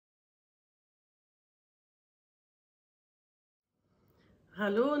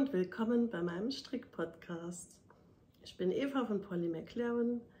Hallo und willkommen bei meinem Strickpodcast. Ich bin Eva von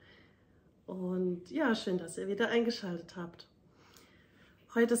PollyMcLaren und ja, schön, dass ihr wieder eingeschaltet habt.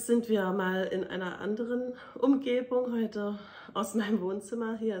 Heute sind wir mal in einer anderen Umgebung, heute aus meinem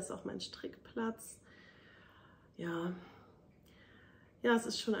Wohnzimmer. Hier ist auch mein Strickplatz. Ja, es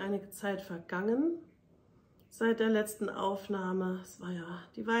ist schon einige Zeit vergangen seit der letzten Aufnahme. Es war ja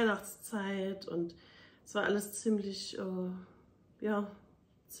die Weihnachtszeit und es war alles ziemlich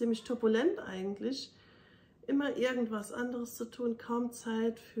ziemlich turbulent eigentlich. Immer irgendwas anderes zu tun, kaum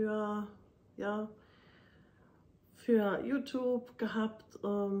Zeit für YouTube gehabt,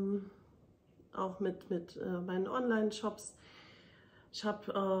 auch mit meinen Online-Shops. Ich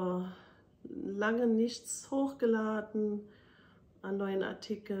habe lange nichts hochgeladen an neuen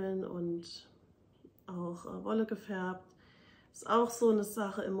Artikeln und auch Wolle gefärbt. Ist auch so eine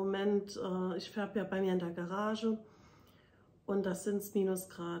Sache im Moment. Ich färbe ja bei mir in der Garage. Und das sind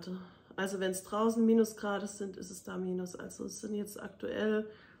Minusgrade. Also wenn es draußen Minusgrade sind, ist es da Minus. Also es sind jetzt aktuell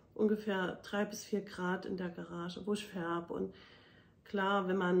ungefähr 3 bis 4 Grad in der Garage, wo ich färbe. Und klar,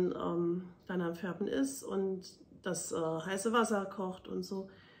 wenn man dann am Färben ist und das heiße Wasser kocht und so,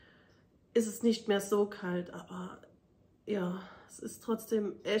 ist es nicht mehr so kalt. Aber ja, es ist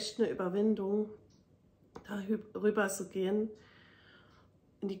trotzdem echt eine Überwindung, da rüber zu gehen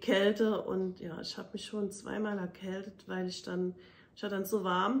in die Kälte. Und ja, ich habe mich schon zweimal erkältet, weil ich hatte dann so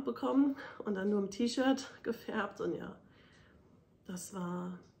warm bekommen und dann nur im T-Shirt gefärbt. Und ja, das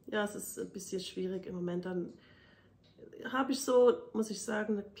war, es ist ein bisschen schwierig im Moment. Dann habe ich so, muss ich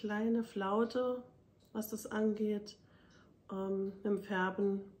sagen, eine kleine Flaute, was das angeht, mit dem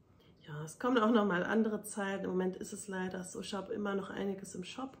Färben. Ja, es kommen auch noch mal andere Zeiten. Im Moment ist es leider so, ich habe immer noch einiges im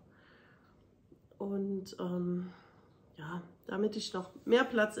Shop. Und ja, damit ich noch mehr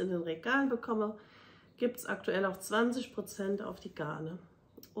Platz in den Regalen bekomme, gibt es aktuell auch 20% auf die Garne.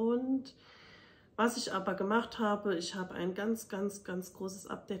 Und was ich aber gemacht habe, ich habe ein ganz großes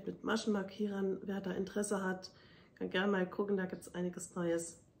Update mit Maschenmarkierern. Wer da Interesse hat, kann gerne mal gucken, da gibt es einiges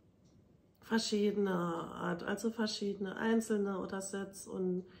Neues. Verschiedene Art, also verschiedene einzelne oder Sets.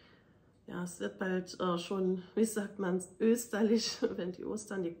 Und ja, es wird bald schon, wie sagt man, österlich, wenn die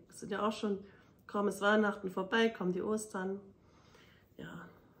Ostern, die sind ja auch schon, kaum ist Weihnachten vorbei, kommen die Ostern. Ja,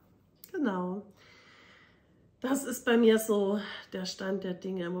 genau. Das ist bei mir so der Stand der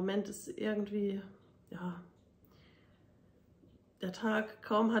Dinge. Im Moment ist irgendwie, ja, der Tag,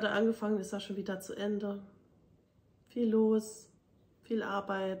 kaum hat er angefangen, ist er schon wieder zu Ende. Viel los, viel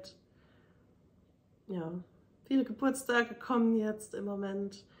Arbeit. Ja, viele Geburtstage kommen jetzt im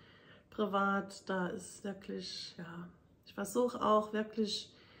Moment privat. Da ist wirklich, ja, ich versuche auch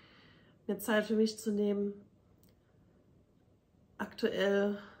wirklich mir Zeit für mich zu nehmen.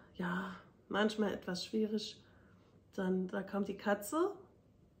 Aktuell, ja, manchmal etwas schwierig. Dann, da kommt die Katze.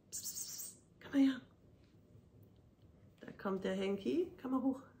 Psst, psst, psst. Komm mal her. Da kommt der Henki. Komm mal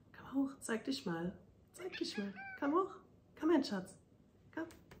hoch. Komm mal hoch. Zeig dich mal. Zeig dich mal. Komm hoch. Komm, mein Schatz. Komm.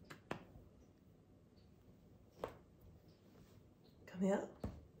 Komm her.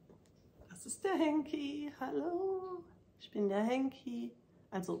 Das ist der Henki. Hallo. Ich bin der Henki.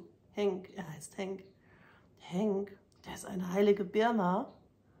 Also Henk. Er heißt Henk. Henk. Der ist eine heilige Birma.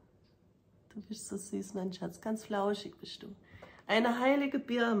 Du bist so süß, mein Schatz. Ganz flauschig bist du. Eine heilige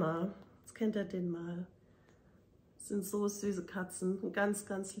Birma. Jetzt kennt ihr den mal. Das sind so süße Katzen.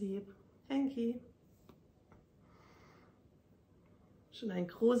 Ganz lieb. Henki. Schon ein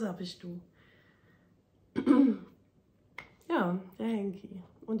großer bist du. Ja, der Henki.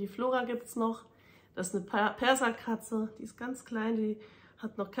 Und die Flora gibt es noch. Das ist eine Perserkatze. Die ist ganz klein. Die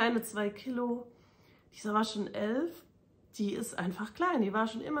hat noch keine 2 Kilo. Dieser war schon 11. Die ist einfach klein. Die war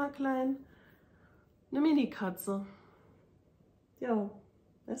schon immer klein. Eine Mini-Katze. Ja,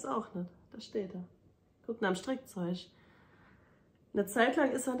 weiß auch nicht. Da steht er. Guckt nach dem Strickzeug. Eine Zeit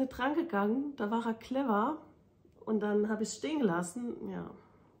lang ist er nicht dran gegangen. Da war er clever. Und dann habe ich es stehen gelassen. Ja.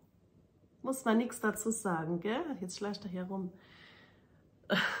 Muss man nichts dazu sagen, gell? Jetzt schleicht er hier rum.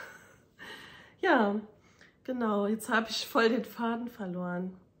 Ja, genau. Jetzt habe ich voll den Faden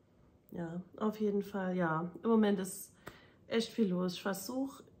verloren. Ja, auf jeden Fall, ja. Im Moment ist echt viel los. Ich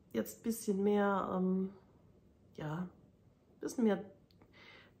versuche jetzt ein bisschen mehr, ein bisschen mehr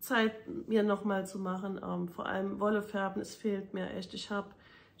Zeit mir nochmal zu machen. Vor allem Wolle färben, es fehlt mir echt. Ich hab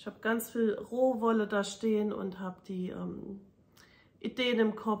ganz viel Rohwolle da stehen und habe die Ideen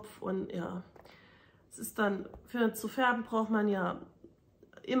im Kopf. Und ja, es ist dann, zu färben braucht man ja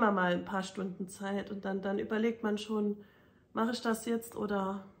immer mal ein paar Stunden Zeit. Und dann überlegt man schon, mache ich das jetzt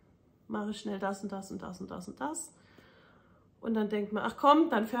oder mache ich schnell das und das und das und das und das. Und dann denkt man, ach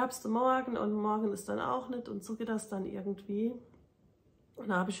komm, dann färbst du morgen und morgen ist dann auch nicht. Und so geht das dann irgendwie. Und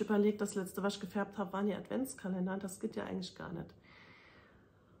da habe ich überlegt, das letzte, was ich gefärbt habe, waren die Adventskalender. Das geht ja eigentlich gar nicht.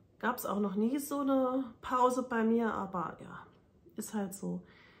 Gab es auch noch nie so eine Pause bei mir, aber ja, ist halt so.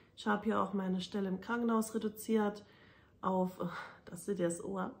 Ich habe hier auch meine Stelle im Krankenhaus reduziert auf, das seht ihr das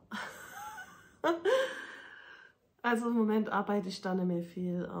Ohr. Also im Moment arbeite ich da nicht mehr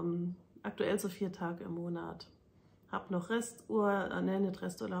viel. Aktuell so 4 Tage im Monat. Habe noch nicht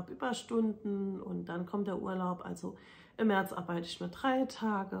Resturlaub, Überstunden und dann kommt der Urlaub. Also im März arbeite ich nur 3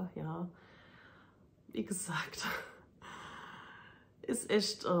 Tage. Ja, wie gesagt, ist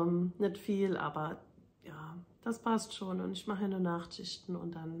echt nicht viel, aber ja, das passt schon. Und ich mache ja nur Nachtschichten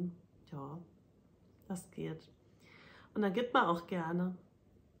und dann, ja, das geht. Und dann geht man auch gerne.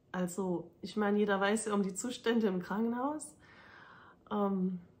 Also, ich meine, jeder weiß ja um die Zustände im Krankenhaus.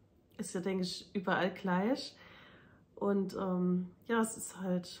 Ist ja, denke ich, überall gleich. Und ja, es ist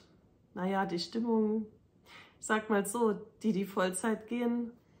halt, naja, die Stimmung, ich sag mal so, die Vollzeit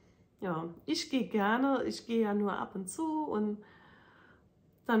gehen, ja, ich gehe gerne, ich gehe ja nur ab und zu und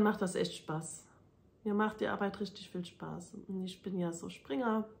dann macht das echt Spaß. Mir macht die Arbeit richtig viel Spaß. Und ich bin ja so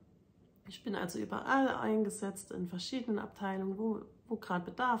Springer. Ich bin also überall eingesetzt in verschiedenen Abteilungen, wo gerade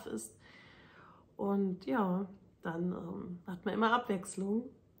Bedarf ist. Und ja, dann hat man immer Abwechslung.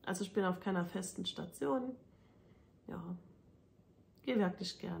 Also ich bin auf keiner festen Station. Ja, gehe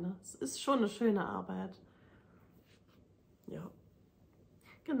wirklich gerne. Es ist schon eine schöne Arbeit. Ja,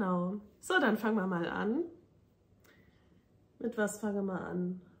 genau. So, dann fangen wir mal an. Mit was fangen wir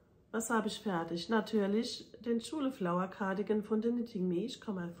an? Was habe ich fertig? Natürlich den Schule Flower Cardigan von der Knitting Me. Ich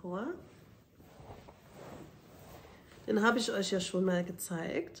komme mal vor. Den habe ich euch ja schon mal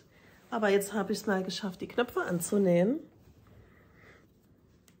gezeigt. Aber jetzt habe ich es mal geschafft, die Knöpfe anzunähen.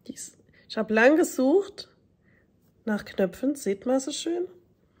 Ich habe lang gesucht nach Knöpfen. Seht mal so schön.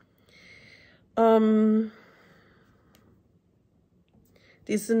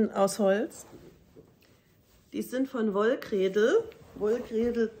 Die sind aus Holz. Die sind von Wollkredel.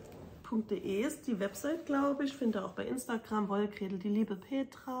 Wollkredel.de ist die Website, glaube ich. Finde auch bei Instagram Wollkredel, die liebe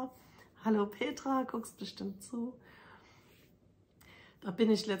Petra. Hallo Petra, guckst bestimmt zu. Da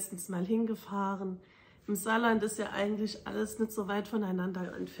bin ich letztens mal hingefahren. Im Saarland ist ja eigentlich alles nicht so weit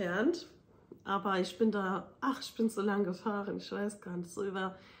voneinander entfernt. Aber ich bin ich bin so lang gefahren, ich weiß gar nicht, so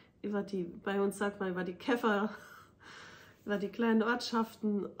über die, bei uns sagt man, über die Käfer, über die kleinen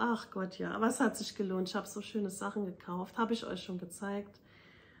Ortschaften. Ach Gott, ja, aber es hat sich gelohnt. Ich habe so schöne Sachen gekauft, habe ich euch schon gezeigt.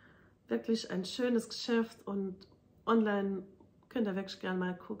 Wirklich ein schönes Geschäft und online könnt ihr wirklich gerne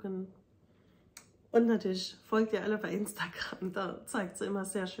mal gucken. Und natürlich folgt ihr alle bei Instagram, da zeigt sie immer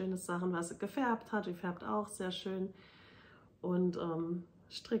sehr schöne Sachen, was sie gefärbt hat. Die färbt auch sehr schön und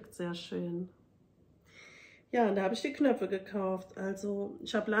strickt sehr schön. Ja, und da habe ich die Knöpfe gekauft. Also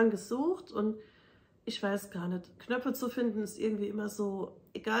ich habe lang gesucht und ich weiß gar nicht, Knöpfe zu finden ist irgendwie immer so,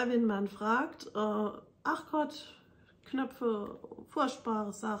 egal wen man fragt, ach Gott, Knöpfe,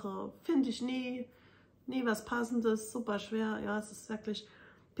 furchtbare Sache, finde ich nie was Passendes, super schwer. Ja, es ist wirklich...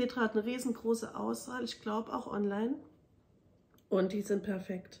 Petra hat eine riesengroße Auswahl, ich glaube auch online. Und die sind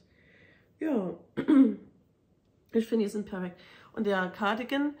perfekt. Ja, ich finde, die sind perfekt. Und der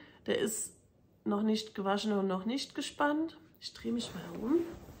Cardigan, der ist noch nicht gewaschen und noch nicht gespannt. Ich drehe mich mal um.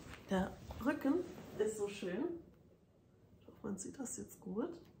 Der Rücken ist so schön. Ich hoffe, man sieht das jetzt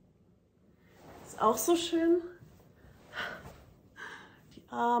gut. Ist auch so schön. Die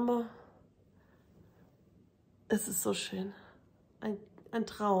Arme. Es ist so schön. Ein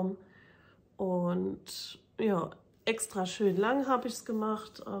Traum. Und ja, extra schön lang habe ich es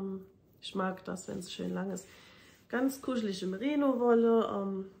gemacht. Ich mag das, wenn es schön lang ist. Ganz kuschelige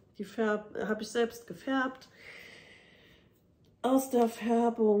Merino-Wolle. Die habe ich selbst gefärbt. Aus der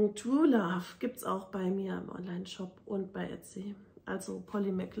Färbung True Love gibt es auch bei mir im Online-Shop und bei Etsy. Also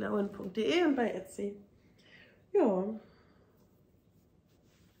PollyMcLaren.de und bei Etsy. Ja,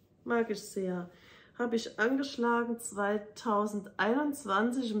 mag ich sehr. Habe ich angeschlagen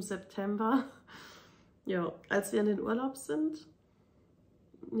 2021 im September, ja, als wir in den Urlaub sind.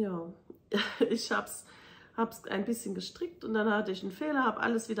 Ja, ich hab's ein bisschen gestrickt und dann hatte ich einen Fehler, habe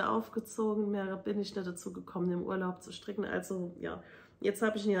alles wieder aufgezogen. Mehr bin ich nicht dazu gekommen, im Urlaub zu stricken. Also ja, jetzt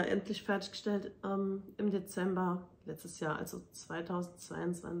habe ich ihn ja endlich fertiggestellt im Dezember letztes Jahr, also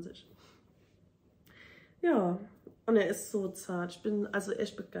 2022. Ja, und er ist so zart. Ich bin also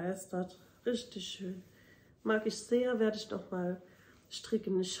echt begeistert. Richtig schön. Mag ich sehr, werde ich noch mal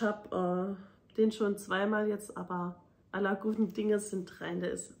stricken. Ich habe den schon zweimal jetzt, aber aller guten Dinge sind 3. Der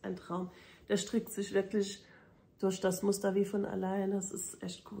ist ein Traum. Der strickt sich wirklich durch das Muster wie von alleine. Das ist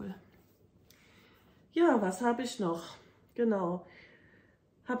echt cool. Ja, was habe ich noch? Genau.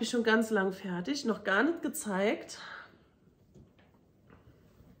 Habe ich schon ganz lang fertig. Noch gar nicht gezeigt.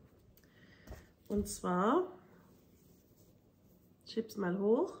 Und zwar, ich heb's mal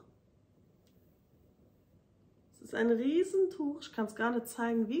hoch. Es ist ein Riesentuch. Ich kann es gar nicht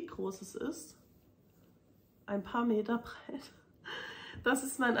zeigen, wie groß es ist. Ein paar Meter breit. Das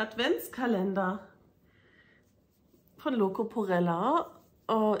ist mein Adventskalender. Von Loco Porella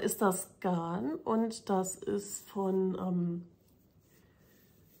ist das Garn und das ist von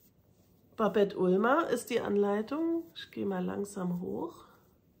Babette Ulmer ist die Anleitung. Ich gehe mal langsam hoch.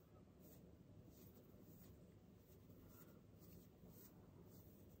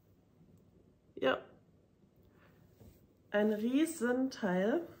 Ja, ein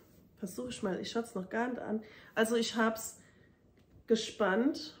Riesenteil. Versuche ich mal, ich schaue es noch gar nicht an. Also ich habe es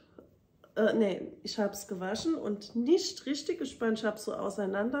gespannt. Nee, ich habe es gewaschen und nicht richtig gespannt. Ich habe es so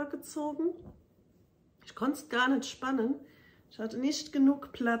auseinandergezogen. Ich konnte es gar nicht spannen. Ich hatte nicht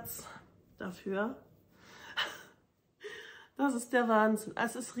genug Platz dafür. Das ist der Wahnsinn.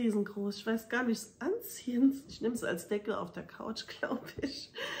 Es ist riesengroß. Ich weiß gar nicht, wie ich es anziehen. Ich nehme es als Decke auf der Couch, glaube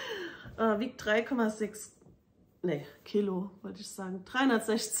ich. Wiegt 3,6 Kilo, wollte ich sagen.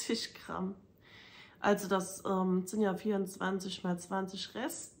 360 Gramm. Also das sind ja 24 mal 20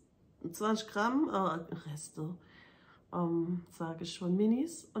 20 Gramm Reste, sage ich schon,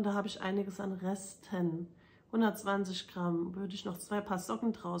 Minis. Und da habe ich einiges an Resten. 120 Gramm würde ich noch 2 Paar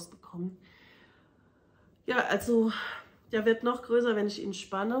Socken draus bekommen. Ja, also der wird noch größer, wenn ich ihn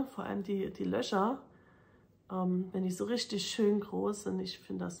spanne. Vor allem die Löcher, wenn die so richtig schön groß sind. Ich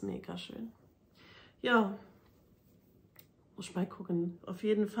finde das mega schön. Ja, muss ich mal gucken. Auf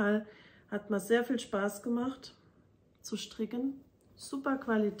jeden Fall hat mir sehr viel Spaß gemacht zu stricken. Super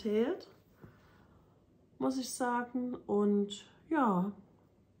Qualität, muss ich sagen. Und ja,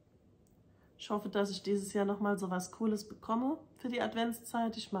 ich hoffe, dass ich dieses Jahr nochmal so was Cooles bekomme für die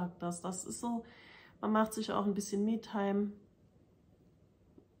Adventszeit. Ich mag das. Das ist so, man macht sich auch ein bisschen Me-Time.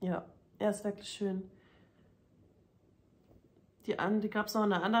 Ja, er ist wirklich schön. Die gab es noch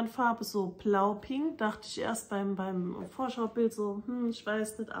in einer anderen Farbe, so blau-pink. Dachte ich erst beim Vorschaubild so, ich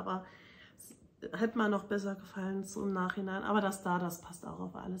weiß nicht, aber hätte mir noch besser gefallen, so im Nachhinein. Aber das passt auch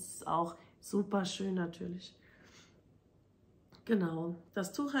auf alles. Ist auch super schön natürlich. Genau.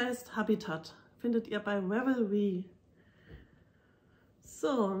 Das Tuch heißt Habitat. Findet ihr bei Ravelry.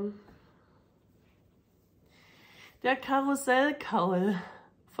 So. Der Karussellkaul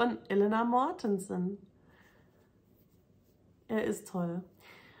von Elena Mortensen. Er ist toll.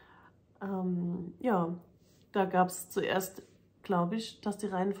 Ja, da gab es zuerst, glaube ich, dass die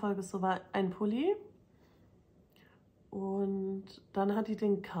Reihenfolge so war, ein Pulli und dann hat die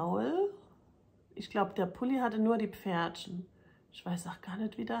den Kaul. Ich glaube, der Pulli hatte nur die Pferdchen. Ich weiß auch gar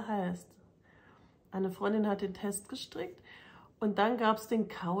nicht, wie der heißt. Eine Freundin hat den Test gestrickt und dann gab es den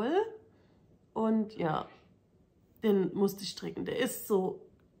Kaul und ja, den musste ich stricken. Der ist so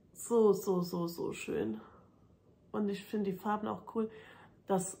schön und ich finde die Farben auch cool.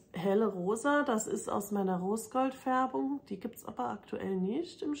 Das helle Rosa, das ist aus meiner Rosgoldfärbung. Die gibt es aber aktuell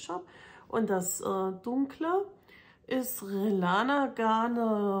nicht im Shop. Und das dunkle ist Relana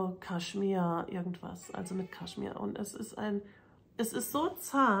Garne Kaschmir irgendwas. Also mit Kaschmir. Und es ist so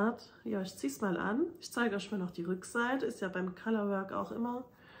zart. Ja, ich ziehe es mal an. Ich zeige euch mal noch die Rückseite. Ist ja beim Colorwork auch immer.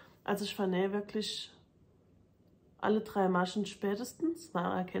 Also ich vernähe wirklich alle 3 Maschen spätestens. Man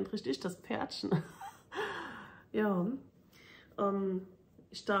erkennt richtig das Pferdchen. Ja.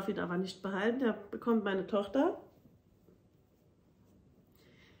 Ich darf ihn aber nicht behalten, der bekommt meine Tochter.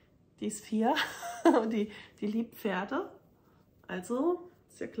 Die ist 4 und die liebt Pferde. Also,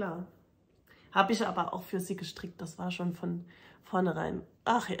 ist ja klar. Habe ich aber auch für sie gestrickt, das war schon von vornherein.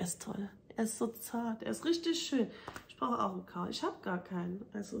 Ach, er ist toll. Er ist so zart, er ist richtig schön. Ich brauche auch einen Kaul. Ich habe gar keinen.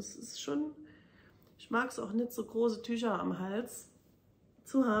 Also es ist schon, ich mag es auch nicht, so große Tücher am Hals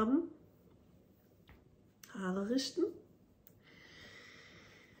zu haben. Haare richten.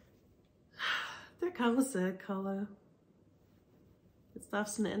 Der Karussellkaul. Jetzt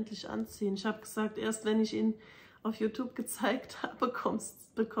darfst du ihn endlich anziehen. Ich habe gesagt, erst wenn ich ihn auf YouTube gezeigt habe,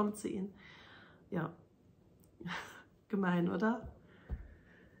 bekommt sie ihn. Ja, gemein, oder?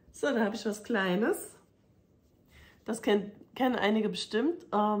 So, da habe ich was Kleines. Das kennen einige bestimmt.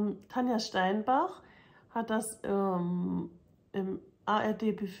 Tanja Steinbach hat das im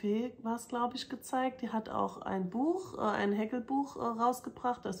ARD-Buffet, war es glaube ich, gezeigt. Die hat auch ein Buch, ein Häkelbuch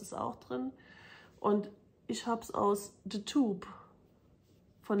rausgebracht. Das ist auch drin. Und ich habe es aus The Tube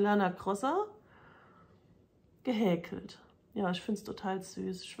von Lana Grosser gehäkelt. Ja, ich finde es total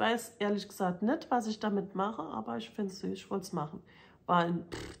süß. Ich weiß ehrlich gesagt nicht, was ich damit mache, aber ich finde es süß. Ich wollte es machen. War in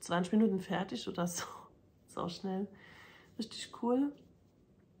 20 Minuten fertig oder so. Ist auch schnell. Richtig cool.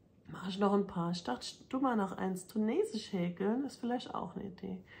 Mache ich noch ein paar. Ich dachte, ich tue mal noch eins tunesisch häkeln. Ist vielleicht auch eine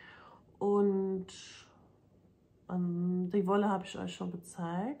Idee. Und die Wolle habe ich euch schon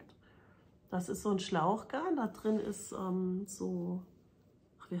gezeigt. Das ist so ein Schlauchgarn. Da drin ist so,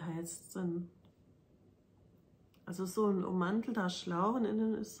 ach, wie heißt es denn? Also so ein ummantelter Schlauch und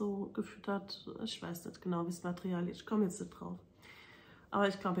innen ist so gefüttert. Ich weiß nicht genau, wie das Material ist. Ich komme jetzt nicht drauf. Aber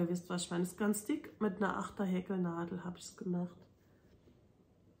ich glaube, ihr wisst, was ich meine. Es ist ganz dick. Mit einer 8er Häkelnadel habe ich es gemacht.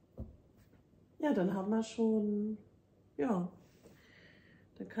 Ja, dann haben wir schon, ja,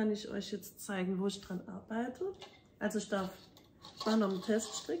 dann kann ich euch jetzt zeigen, wo ich dran arbeite. Also ich war noch im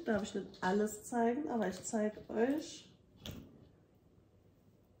Teststrick, darf ich nicht alles zeigen, aber ich zeige euch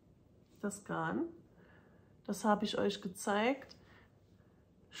das Garn. Das habe ich euch gezeigt.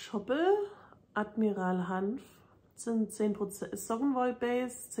 Schoppel, Admiral Hanf, sind 10%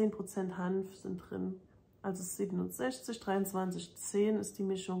 Soggenwollbase, 10% Hanf sind drin. Also 67, 23, 10 ist die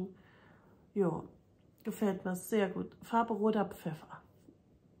Mischung. Ja, gefällt mir sehr gut. Farbe roter Pfeffer.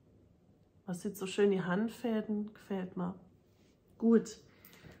 Was sieht so schön, die Handfäden, gefällt mir. Gut.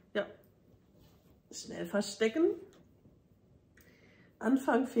 Ja, schnell verstecken.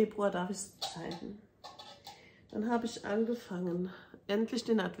 Anfang Februar darf ich es zeigen. Dann habe ich angefangen, endlich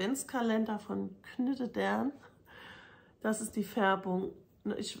den Adventskalender von Knüttedern. Das ist die Färbung.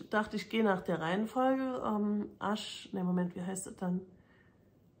 Ich dachte, ich gehe nach der Reihenfolge. Moment, wie heißt das dann?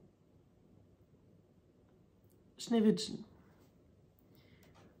 Schneewittchen.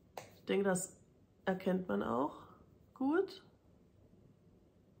 Ich denke, das erkennt man auch gut.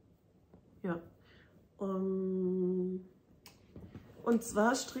 Ja. Und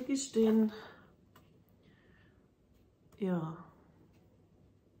zwar stricke ich den, ja,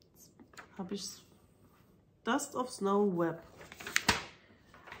 habe ich Dust of Snow Web.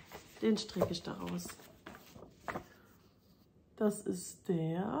 Den stricke ich daraus. Das ist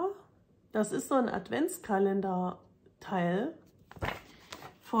so ein Adventskalender-Teil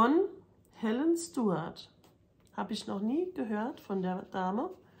von Helen Stewart. Habe ich noch nie gehört von der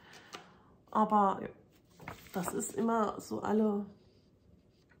Dame. Aber das ist immer so alle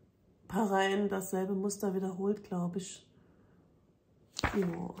paar Reihen dasselbe Muster wiederholt, glaube ich.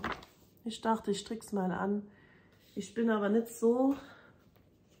 Jo. Ich dachte, ich stricke es mal an. Ich bin aber nicht so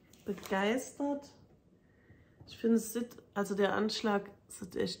begeistert. Ich finde, es sieht, also der Anschlag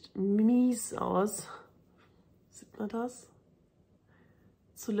sieht echt mies aus. Sieht man das?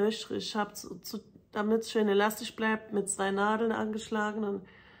 Zu löchrig. Ich habe, damit es schön elastisch bleibt, mit 2 Nadeln angeschlagen. Und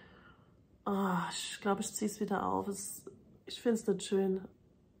ich glaube, ich ziehe es wieder auf. Ich finde es nicht schön.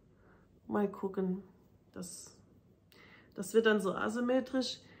 Mal gucken. Das wird dann so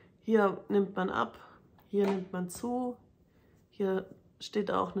asymmetrisch. Hier nimmt man ab, hier nimmt man zu. Hier steht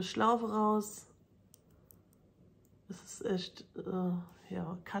auch eine Schlaufe raus. Das ist echt,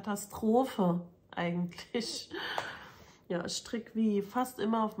 ja, Katastrophe eigentlich. Ja, ich stricke wie fast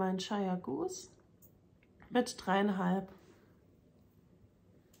immer auf meinen Shire Goose mit 3,5.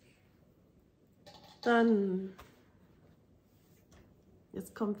 Dann,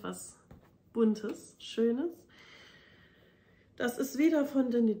 jetzt kommt was Buntes, Schönes. Das ist wieder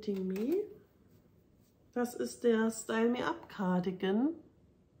von The Knitting Me. Das ist der Style Me Up Cardigan.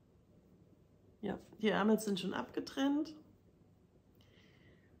 Ja, die Ärmel sind schon abgetrennt.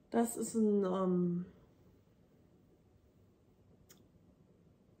 Das ist ein,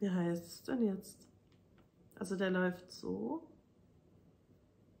 wie heißt es denn jetzt? Also der läuft so.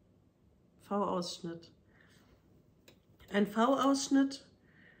 V-Ausschnitt. Ein V-Ausschnitt,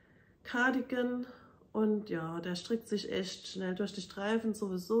 Cardigan, und ja, der strickt sich echt schnell durch die Streifen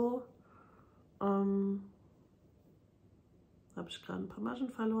sowieso. Habe ich gerade ein paar Maschen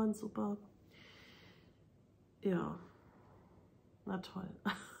verloren, super. Ja, na toll.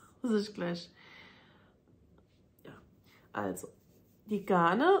 Muss ich gleich. Ja, also die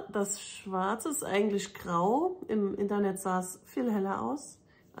Garne, das Schwarze ist eigentlich grau. Im Internet sah es viel heller aus,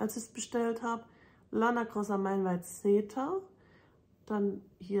 als ich es bestellt habe. Lana Grossa Meinweit Seta. Dann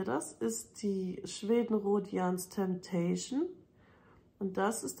hier, das ist die Schwedenrot-Jans Temptation. Und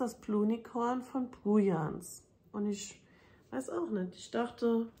das ist das Plunicorn von Brujans. Und ich weiß auch nicht, ich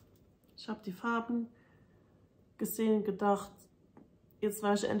dachte, ich habe die Farben gesehen, gedacht, jetzt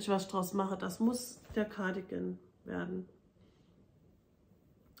weiß ich endlich, was ich draus mache. Das muss der Cardigan werden.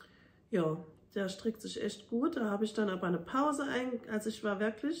 Ja, der strickt sich echt gut. Da habe ich dann aber eine Pause also ich war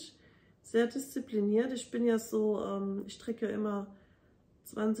wirklich sehr diszipliniert. Ich bin ja so, ich stricke immer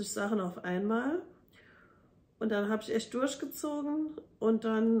 20 Sachen auf einmal. Und dann habe ich echt durchgezogen und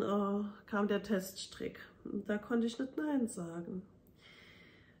dann kam der Teststrick. Und da konnte ich nicht Nein sagen.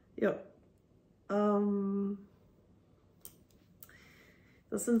 Ja,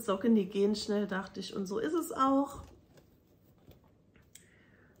 das sind Socken, die gehen schnell, dachte ich. Und so ist es auch.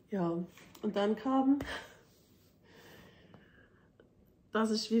 Ja, und dann kam,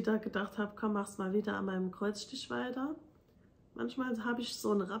 dass ich wieder gedacht habe, komm, mach's mal wieder an meinem Kreuzstich weiter. Manchmal habe ich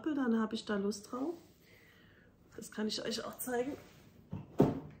so einen Rappel, dann habe ich da Lust drauf. Das kann ich euch auch zeigen.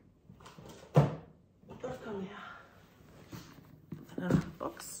 Ach, komm her. Von der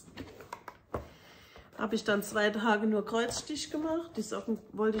Box. Habe ich dann 2 Tage nur Kreuzstich gemacht. Die Socken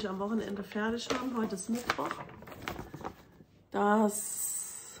wollte ich am Wochenende fertig haben. Heute ist Mittwoch.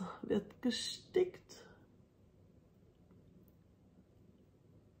 Das wird gestickt.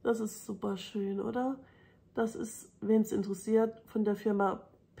 Das ist super schön, oder? Das ist, wen es interessiert, von der Firma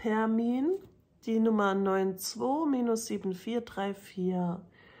Permin, die Nummer 92-7434.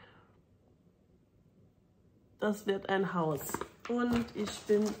 Das wird ein Haus. Und ich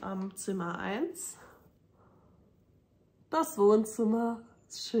bin am Zimmer 1. Das Wohnzimmer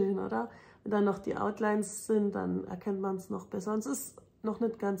ist schön, oder? Wenn dann noch die Outlines sind, dann erkennt man es noch besser. Und es ist noch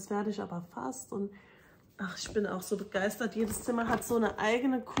nicht ganz fertig, aber fast. Und ach, ich bin auch so begeistert. Jedes Zimmer hat so eine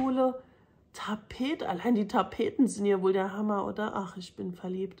eigene coole Tapete. Allein die Tapeten sind ja wohl der Hammer, oder? Ach, ich bin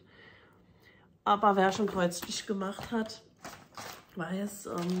verliebt. Aber wer schon Kreuzstich gemacht hat, weiß,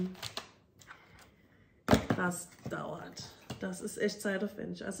 das dauert. Das ist echt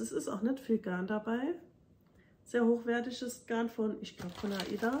zeitaufwendig. Also es ist auch nicht viel Garn dabei. Sehr hochwertiges Garn von, ich glaube, von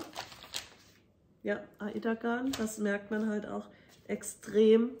AIDA. Ja, AIDA-Garn. Das merkt man halt auch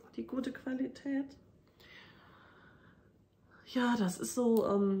extrem, die gute Qualität. Ja, das ist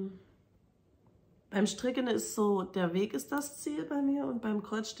so, beim Stricken ist so, der Weg ist das Ziel bei mir und beim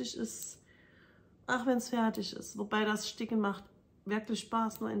Kreuzstich ist, ach, wenn es fertig ist. Wobei das Sticken macht wirklich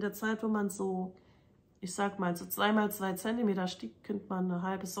Spaß. Nur in der Zeit, wo man so, ich sag mal, so 2 mal 2 cm stickt, könnte man eine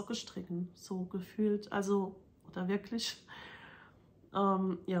halbe Socke stricken. So gefühlt, also, oder wirklich.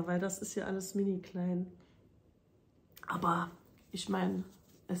 Ja, weil das ist ja alles mini klein. Aber ich meine,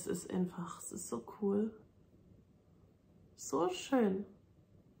 es ist einfach, es ist so cool. So schön.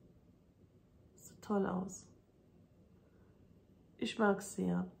 Sieht toll aus. Ich mag es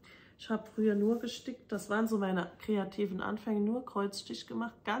sehr. Ich habe früher nur gestickt. Das waren so meine kreativen Anfänge. Nur Kreuzstich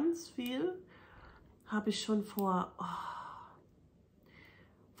gemacht. Ganz viel habe ich schon vor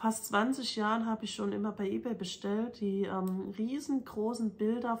fast 20 Jahren habe ich schon immer bei eBay bestellt. Die riesengroßen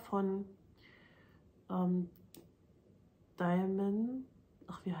Bilder von Diamond.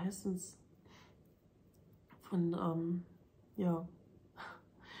 Ach, wie heißt es? Von, ja.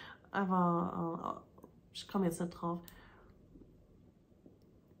 Aber ich komme jetzt nicht drauf.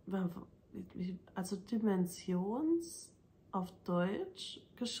 Also Dimensions auf Deutsch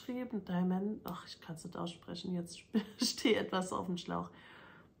geschrieben. Diamond. Ach, ich kann es nicht aussprechen. Jetzt stehe etwas auf dem Schlauch.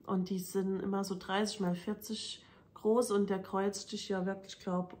 Und die sind immer so 30 mal 40 groß und der Kreuzstich ja wirklich, ich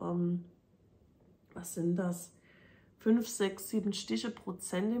glaube, was sind das? 5, 6, 7 Stiche pro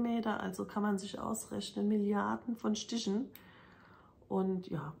Zentimeter. Also kann man sich ausrechnen, Milliarden von Stichen. Und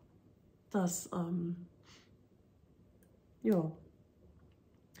ja, das, ja.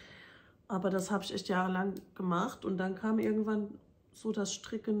 Aber das habe ich echt jahrelang gemacht und dann kam irgendwann so das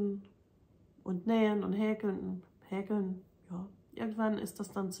Stricken und Nähen und Häkeln, ja. Irgendwann ist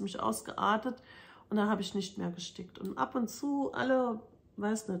das dann ziemlich ausgeartet und dann habe ich nicht mehr gestickt. Und ab und zu, alle,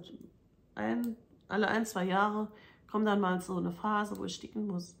 weiß nicht, alle 1, 2 Jahre kommt dann mal so eine Phase, wo ich sticken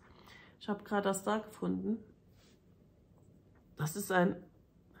muss. Ich habe gerade das da gefunden. Das ist ein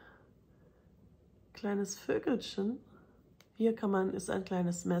kleines Vögelchen. Hier ist ein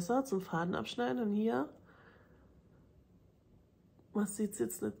kleines Messer zum Faden abschneiden und hier, man sieht es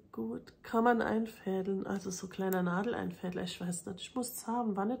jetzt nicht gut, kann man einfädeln, also so kleiner Nadeleinfädler, ich weiß nicht, ich muss es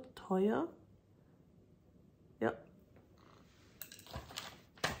haben, war nicht teuer. Ja,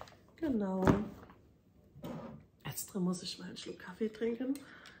 genau. Jetzt muss ich mal einen Schluck Kaffee trinken.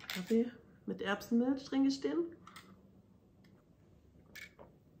 Kaffee mit Erbsenmilch trinke ich den.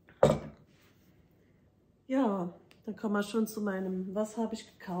 Ja, dann kommen wir schon zu meinem, was habe ich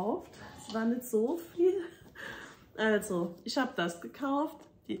gekauft? Es war nicht so viel. Also, ich habe das gekauft.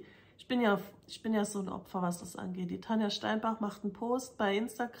 Ich bin ja so ein Opfer, was das angeht. Die Tanja Steinbach macht einen Post bei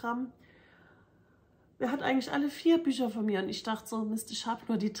Instagram. Wer hat eigentlich alle 4 Bücher von mir? Und ich dachte so, Mist, ich habe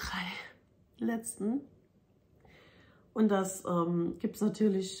nur die 3 letzten. Und das gibt es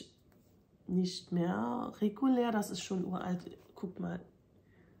natürlich nicht mehr regulär. Das ist schon uralt. Guck mal,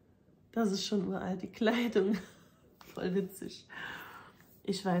 das ist schon uralt, die Kleidung. Voll witzig.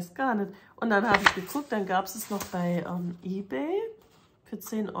 Ich weiß gar nicht. Und dann habe ich geguckt, dann gab es es noch bei eBay für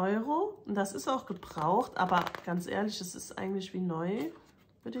 10 €. Und das ist auch gebraucht, aber ganz ehrlich, es ist eigentlich wie neu,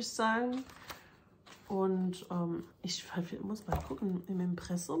 würde ich sagen. Und ich muss mal gucken, im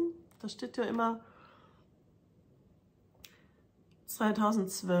Impressum, da steht ja immer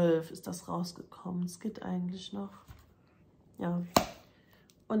 2012 ist das rausgekommen. Es geht eigentlich noch. Ja.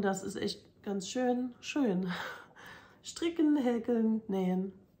 Und das ist echt ganz schön. Stricken, häkeln,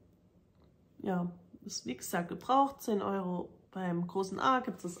 nähen. Ja, ist wie gesagt gebraucht. 10 €. Beim großen A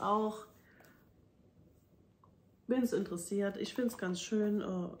gibt es auch. Wenn es interessiert. Ich finde es ganz schön.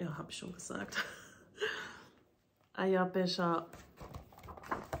 Ja, habe ich schon gesagt. Eierbecher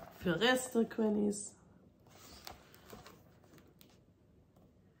für Reste, Quennies.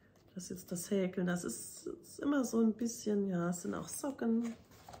 Das ist jetzt das Häkeln. Das ist immer so ein bisschen, ja, es sind auch Socken.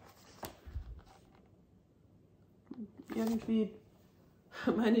 Irgendwie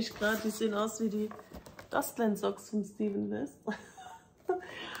meine ich gerade, die sehen aus wie die Dustland Socks von Steven West.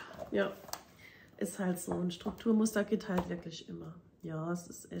 Ja, ist halt so. Ein Strukturmuster geht halt wirklich immer. Ja, es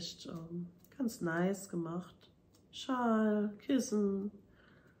ist echt ganz nice gemacht. Schal, Kissen,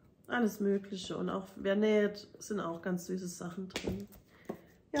 alles Mögliche. Und auch wer näht, sind auch ganz süße Sachen drin.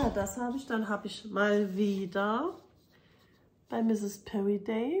 Ja, das habe ich. Dann habe ich mal wieder bei Mrs. Perry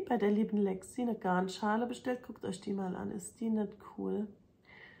Day, bei der lieben Lexi, eine Garnschale bestellt. Guckt euch die mal an. Ist die nicht cool?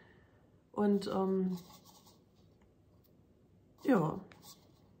 Und ja,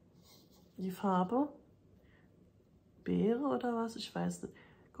 die Farbe Beere oder was? Ich weiß nicht.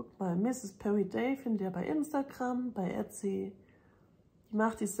 Guckt mal, Mrs. Perry Day findet ihr bei Instagram, bei Etsy. Die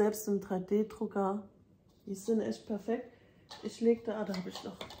macht die selbst im 3D-Drucker. Die sind echt perfekt. Ich lege da habe ich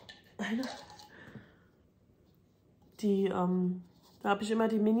noch eine. Da habe ich immer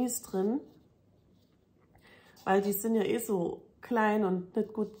die Minis drin, weil die sind ja eh so klein und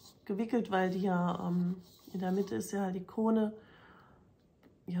nicht gut gewickelt, weil die ja in der Mitte ist ja die Krone.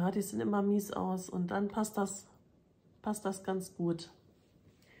 Ja, die sehen immer mies aus und dann passt das ganz gut.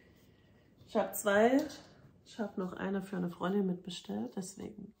 Ich habe 2. Ich habe noch eine für eine Freundin mitbestellt,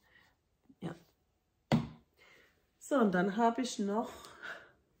 deswegen, ja. So, und dann habe ich noch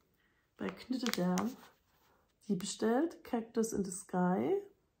bei Knittelderm die bestellt, Cactus in the Sky.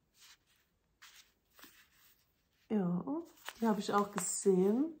 Ja, die habe ich auch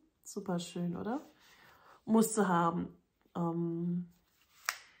gesehen. Super schön, oder? Musste haben.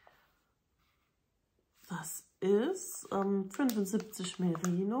 Das ist 75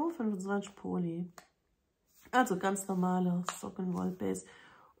 Merino, 25 Poly. Also ganz normale Sockenwollbase.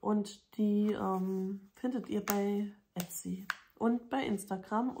 Und die findet ihr bei Etsy und bei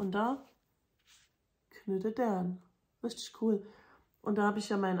Instagram unter Knittelderm. Richtig cool. Und da habe ich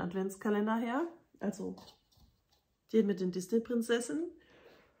ja meinen Adventskalender her. Also den mit den Disney-Prinzessinnen.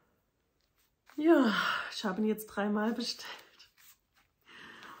 Ja, ich habe ihn jetzt 3-mal bestellt.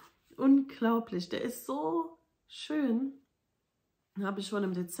 Unglaublich, der ist so schön. Da habe ich schon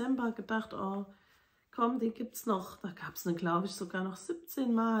im Dezember gedacht, oh komm, den gibt es noch. Da gab es, glaube ich, sogar noch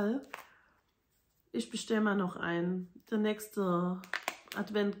 17 Mal. Ich bestelle mal noch einen. Der nächste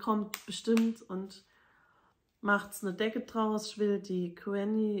Advent kommt bestimmt und macht eine Decke draus. Ich will die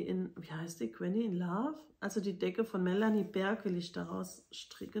Granny in, wie heißt die? Granny in Love? Also die Decke von Melanie Berg will ich daraus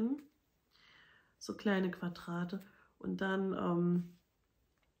stricken. So kleine Quadrate. Und dann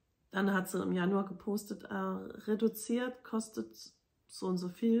hat sie im Januar gepostet, reduziert, kostet so und so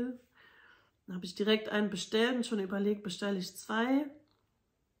viel. Dann habe ich direkt einen bestellt und schon überlegt, bestelle ich 2.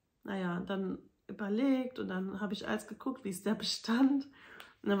 Naja, dann überlegt und dann habe ich alles geguckt, wie ist der Bestand.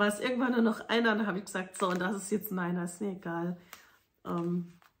 Und dann war es irgendwann nur noch einer, dann habe ich gesagt, so, und das ist jetzt meiner, ist mir egal.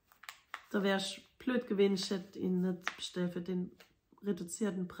 Da wäre ich blöd gewesen, ich hätte ihn nicht bestellt für den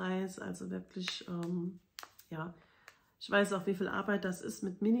reduzierten Preis. Also wirklich, ja, ich weiß auch, wie viel Arbeit das ist,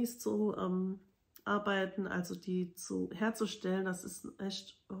 mit Minis zu arbeiten, also die herzustellen. Das ist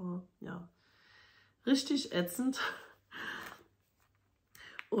echt, ja, richtig ätzend.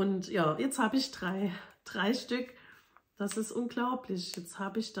 Und ja, jetzt habe ich drei Stück. Das ist unglaublich. Jetzt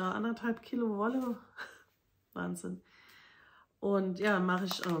habe ich da 1,5 Kilo Wolle. Wahnsinn. Und ja, mache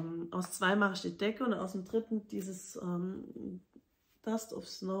ich aus 2 mache ich die Decke und aus dem 3. dieses Dust of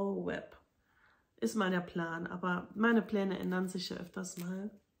Snow Web. Ist mal der Plan, aber meine Pläne ändern sich ja öfters mal.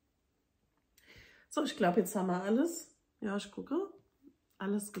 So, ich glaube, jetzt haben wir alles. Ja, ich gucke.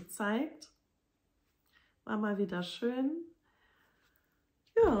 Alles gezeigt. War mal wieder schön.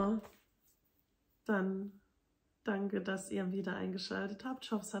 Ja, dann danke, dass ihr wieder eingeschaltet habt.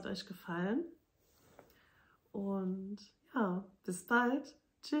 Ich hoffe, es hat euch gefallen. Und ja, bis bald.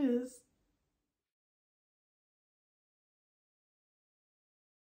 Tschüss.